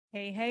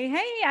Hey, hey,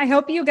 hey. I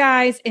hope you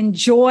guys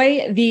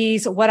enjoy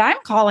these, what I'm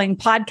calling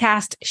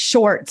podcast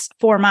shorts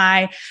for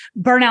my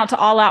Burnout to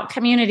All Out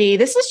community.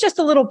 This is just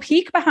a little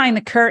peek behind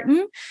the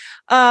curtain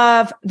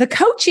of the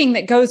coaching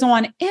that goes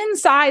on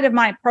inside of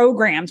my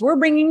programs. We're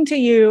bringing to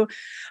you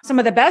some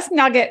of the best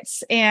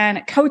nuggets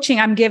and coaching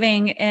I'm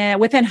giving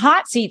within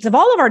hot seats of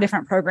all of our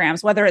different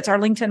programs, whether it's our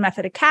LinkedIn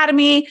Method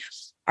Academy,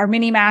 our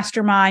mini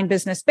mastermind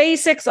business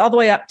basics, all the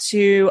way up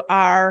to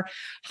our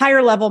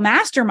higher level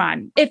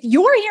mastermind. If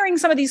you're hearing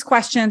some of these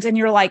questions and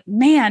you're like,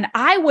 man,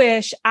 I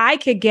wish I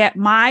could get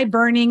my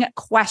burning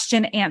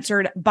question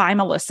answered by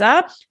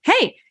Melissa.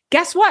 Hey,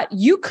 guess what?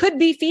 You could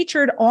be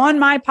featured on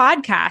my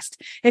podcast.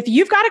 If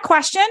you've got a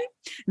question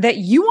that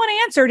you want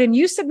answered and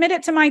you submit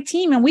it to my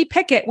team and we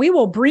pick it, we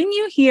will bring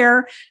you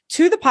here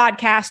to the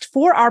podcast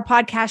for our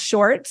podcast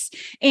shorts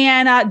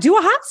and do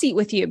a hot seat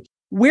with you.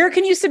 Where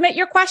can you submit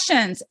your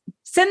questions?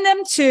 Send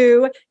them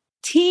to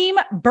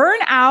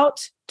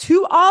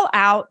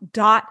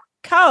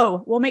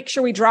teamburnouttooallout.co. We'll make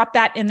sure we drop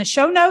that in the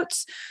show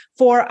notes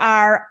for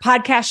our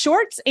podcast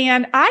shorts.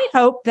 And I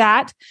hope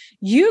that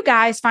you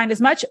guys find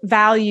as much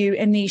value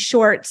in these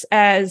shorts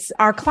as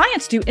our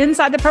clients do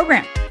inside the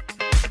program.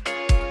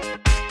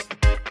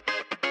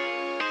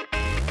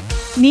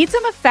 Need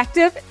some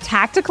effective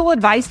tactical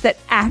advice that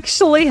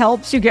actually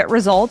helps you get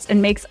results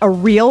and makes a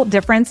real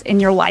difference in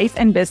your life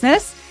and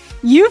business?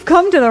 You've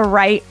come to the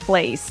right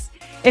place.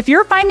 If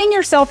you're finding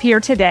yourself here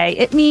today,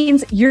 it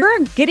means you're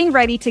getting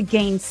ready to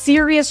gain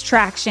serious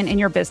traction in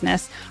your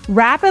business,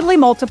 rapidly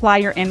multiply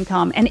your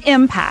income and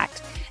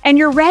impact, and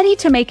you're ready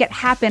to make it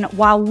happen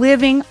while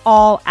living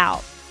all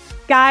out.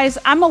 Guys,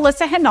 I'm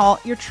Melissa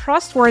Henault, your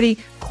trustworthy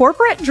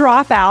corporate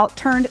dropout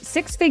turned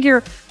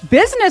six-figure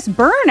business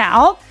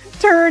burnout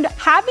turned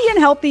happy and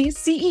healthy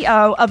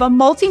CEO of a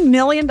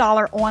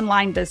multi-million-dollar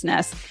online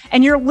business.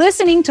 And you're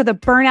listening to the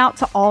Burnout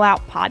to All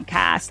Out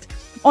podcast.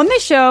 On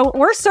this show,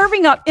 we're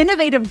serving up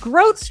innovative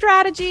growth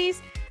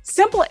strategies,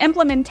 simple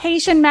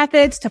implementation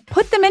methods to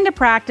put them into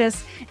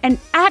practice, and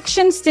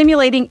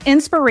action-stimulating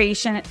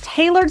inspiration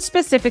tailored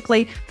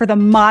specifically for the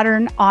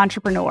modern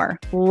entrepreneur.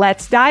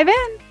 Let's dive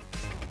in.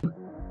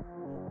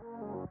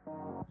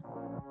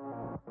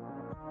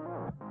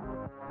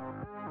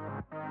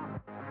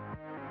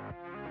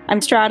 I'm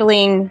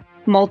straddling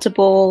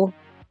multiple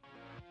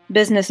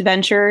business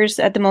ventures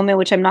at the moment,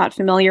 which I'm not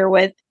familiar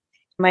with.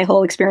 My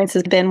whole experience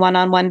has been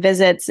one-on-one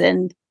visits,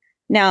 and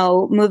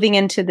now moving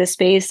into the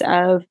space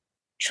of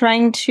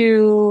trying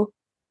to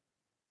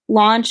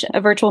launch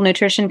a virtual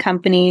nutrition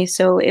company.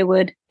 So it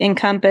would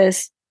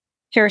encompass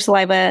hair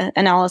saliva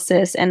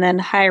analysis and then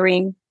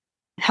hiring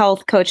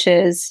health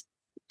coaches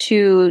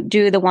to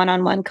do the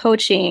one-on-one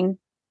coaching.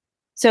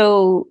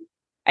 So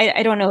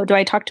I don't know, do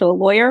I talk to a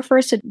lawyer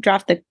first to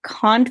draft the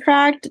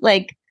contract?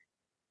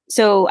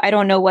 So I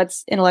don't know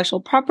what's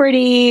intellectual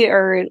property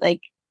or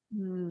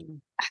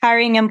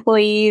hiring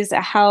employees,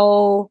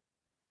 how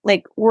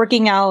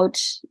working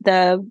out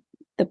the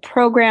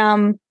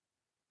program.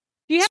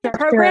 Do you have the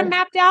program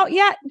mapped out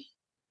yet?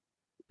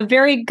 A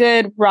very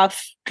good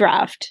rough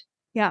draft.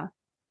 Yeah.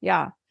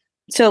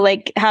 So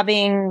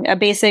having a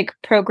basic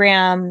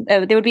program,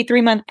 there would be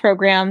 3-month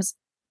programs.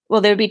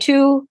 Well, there would be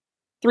 2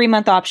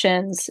 3-month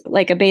options,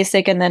 like a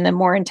basic and then a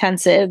more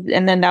intensive.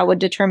 And then that would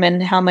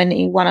determine how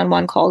many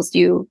one-on-one calls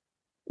you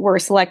were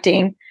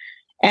selecting.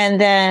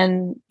 And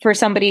then for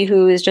somebody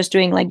who is just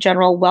doing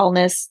general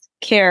wellness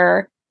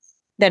care,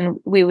 then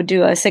we would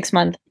do a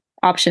 6-month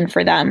option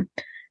for them,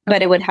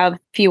 but it would have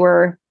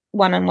fewer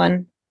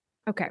one-on-one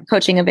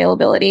coaching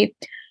availability.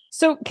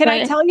 So can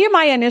I tell you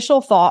my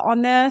initial thought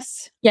on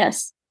this?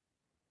 Yes.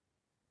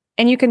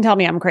 And you can tell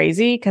me I'm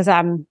crazy because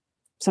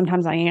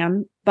sometimes I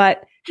am,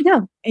 but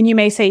yeah. And you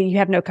may say you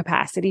have no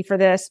capacity for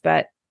this,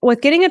 but with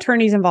getting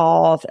attorneys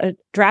involved,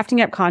 drafting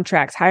up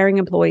contracts, hiring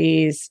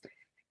employees,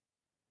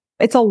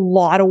 it's a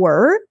lot of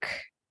work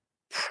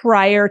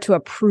prior to a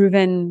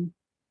proven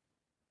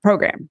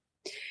program.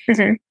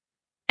 Mm-hmm.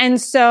 And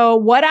so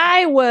what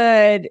I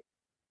would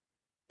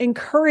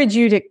encourage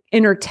you to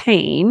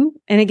entertain,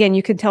 and again,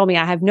 you can tell me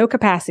I have no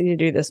capacity to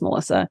do this,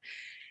 Melissa.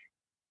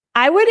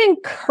 I would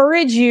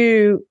encourage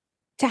you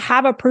to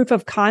have a proof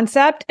of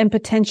concept and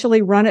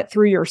potentially run it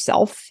through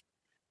yourself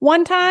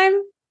one time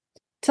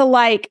to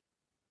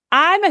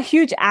I'm a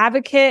huge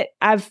advocate.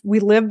 We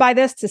live by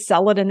this to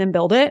sell it and then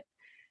build it.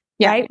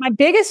 Yeah. Right. My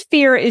biggest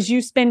fear is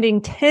you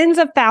spending tens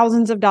of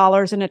thousands of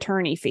dollars in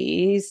attorney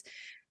fees,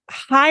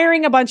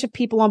 hiring a bunch of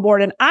people on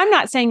board. And I'm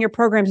not saying your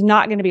program's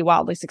not going to be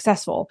wildly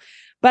successful,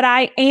 but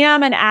I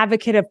am an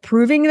advocate of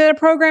proving that a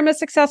program is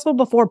successful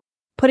before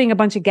putting a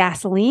bunch of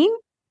gasoline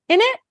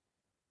in it,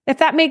 if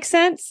that makes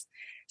sense.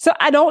 So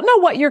I don't know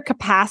what your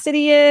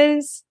capacity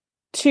is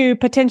to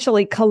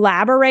potentially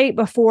collaborate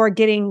before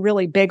getting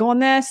really big on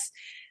this.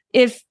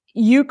 If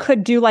you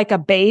could do a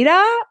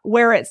beta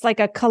where it's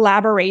a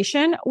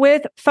collaboration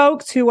with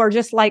folks who are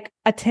just a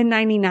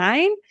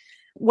 1099,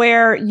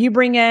 where you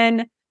bring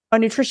in a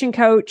nutrition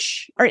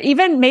coach, or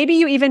even maybe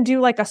you even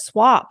do a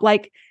swap.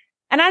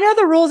 And I know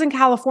the rules in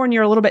California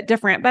are a little bit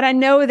different, but I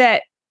know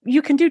that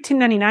you can do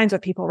 1099s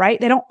with people, right?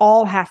 They don't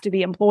all have to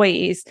be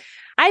employees.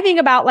 I think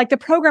about like the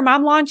program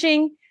I'm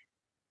launching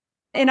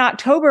in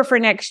October for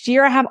next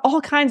year. I have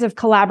all kinds of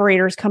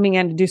collaborators coming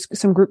in to do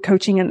some group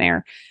coaching in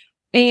there.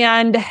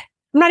 And I'm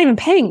not even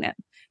paying them.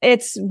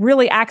 It's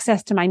really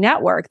access to my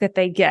network that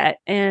they get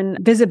and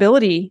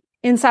visibility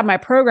inside my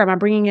program. I'm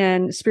bringing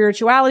in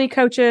spirituality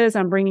coaches.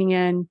 I'm bringing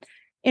in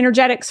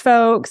energetics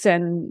folks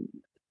and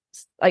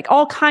like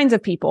all kinds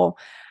of people.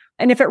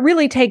 And if it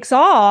really takes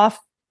off,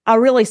 I'll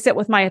really sit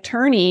with my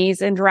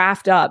attorneys and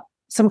draft up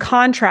some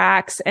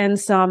contracts and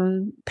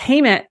some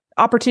payment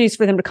opportunities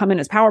for them to come in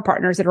as power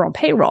partners that are on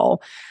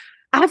payroll.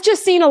 I've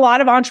just seen a lot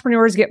of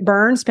entrepreneurs get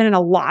burned spending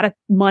a lot of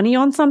money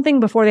on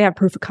something before they have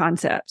proof of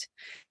concept.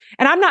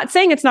 And I'm not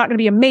saying it's not going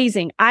to be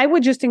amazing. I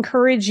would just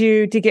encourage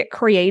you to get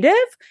creative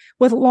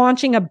with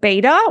launching a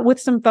beta with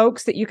some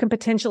folks that you can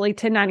potentially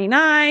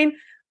 1099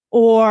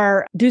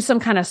 or do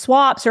some kind of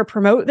swaps or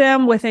promote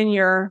them within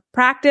your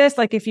practice.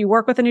 Like if you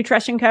work with a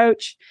nutrition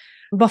coach,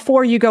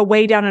 before you go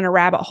way down in a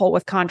rabbit hole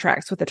with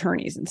contracts with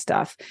attorneys and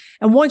stuff.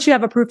 And once you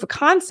have a proof of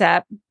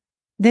concept,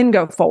 then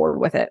go forward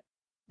with it.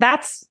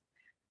 That's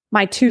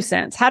my 2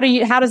 cents. How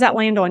does that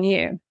land on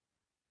you?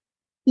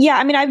 Yeah,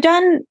 I mean, I've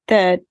done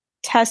the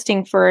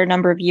testing for a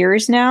number of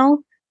years now,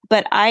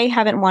 but I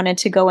haven't wanted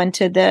to go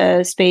into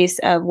the space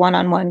of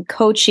one-on-one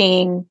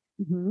coaching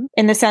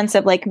in the sense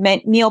of like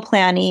meal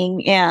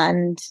planning,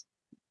 and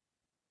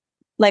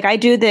like I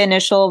do the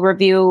initial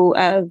review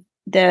of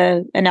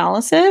the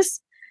analysis,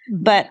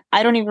 but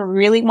I don't even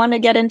really want to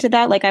get into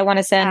that. Like I want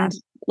to send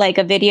like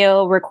a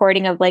video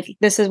recording of like,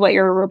 this is what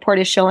your report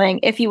is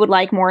showing if you would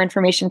like more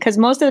information. Because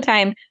most of the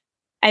time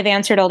I've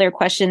answered all their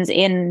questions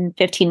in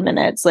 15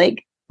 minutes.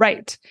 Like,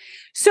 right.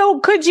 So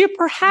could you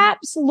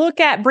perhaps look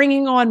at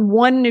bringing on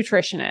one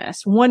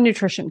nutritionist, one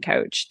nutrition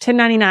coach,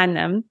 1099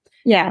 them?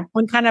 Yeah.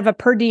 On kind of a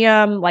per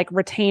diem, like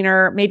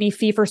retainer, maybe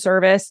fee for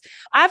service.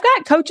 I've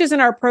got coaches in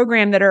our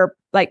program that are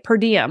like per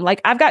diem.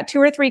 Like I've got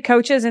 2 or 3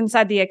 coaches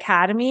inside the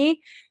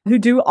academy who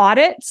do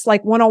audits,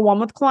 like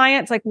one-on-one with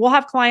clients. Like we'll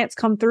have clients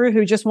come through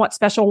who just want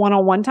special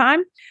one-on-one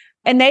time,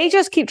 and they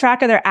just keep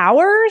track of their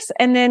hours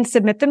and then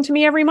submit them to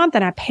me every month,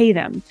 and I pay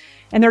them,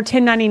 and they're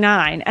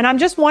 1099. And I'm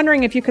just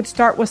wondering if you could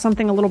start with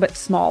something a little bit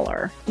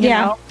smaller. You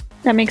know?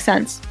 That makes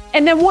sense.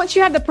 And then once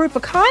you have the proof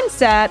of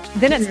concept,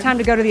 then it's time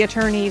to go to the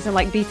attorneys and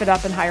like beef it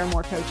up and hire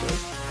more coaches.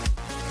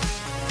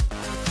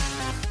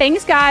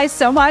 Thanks, guys,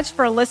 so much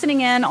for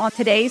listening in on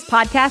today's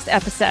podcast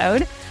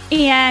episode.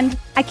 And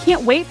I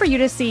can't wait for you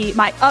to see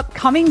my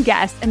upcoming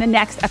guest in the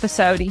next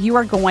episode. You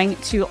are going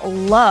to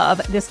love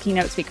this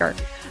keynote speaker.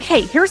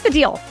 Hey, here's the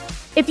deal.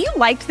 If you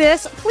liked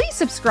this, please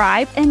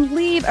subscribe and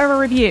leave a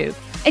review.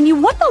 And you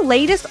want the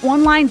latest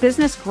online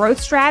business growth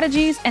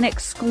strategies and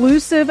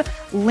exclusive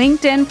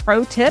LinkedIn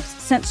pro tips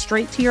sent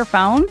straight to your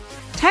phone?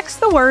 Text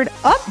the word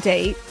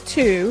update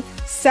to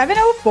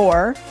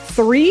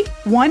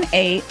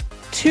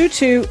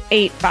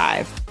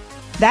 704-318-2285.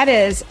 That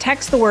is,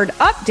 text the word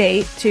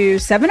update to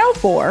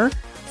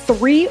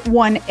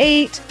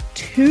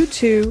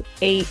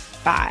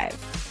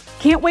 704-318-2285.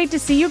 Can't wait to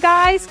see you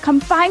guys.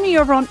 Come find me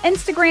over on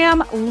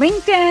Instagram,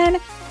 LinkedIn,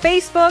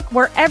 Facebook,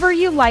 wherever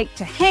you like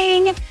to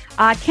hang.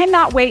 I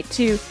cannot wait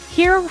to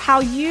hear how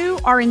you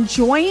are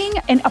enjoying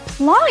and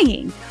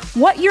applying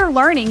what you're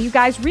learning. You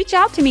guys reach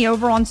out to me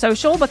over on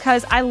social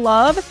because I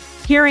love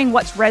hearing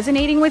what's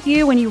resonating with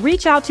you. When you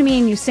reach out to me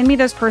and you send me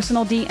those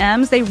personal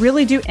DMs, they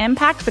really do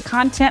impact the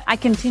content I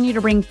continue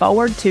to bring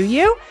forward to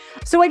you.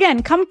 So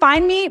again, come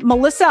find me,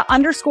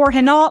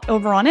 Melissa_Henault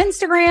over on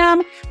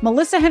Instagram,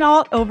 Melissa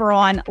Henault over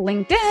on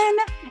LinkedIn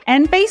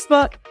and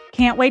Facebook.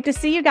 Can't wait to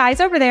see you guys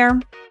over there.